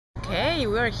Okay,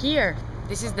 we're here.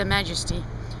 This is the Majesty.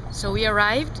 So we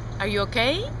arrived. Are you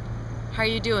okay? How are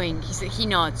you doing? He said he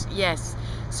nods. Yes.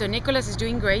 So Nicholas is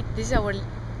doing great. This is a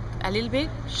little bit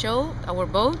show our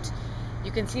boat.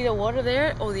 You can see the water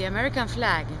there. Oh, the American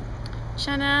flag.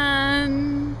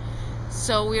 Shannon.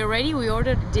 So we are ready. We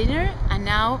ordered dinner and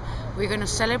now we're gonna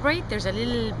celebrate. There's a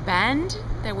little band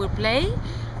that will play,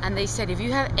 and they said if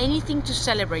you have anything to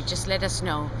celebrate, just let us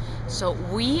know. So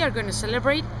we are gonna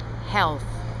celebrate health.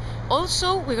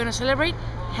 Also, we're gonna celebrate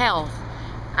health.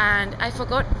 And I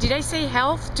forgot, did I say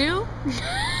health too?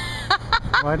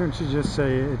 Why don't you just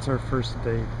say it's our first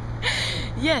date?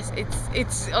 Yes,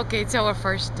 it's okay, it's our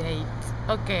first date.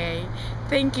 Okay,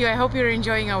 thank you. I hope you're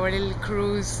enjoying our little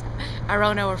cruise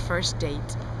around our first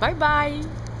date. Bye bye.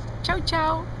 Ciao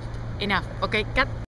ciao. Enough. Okay, cut.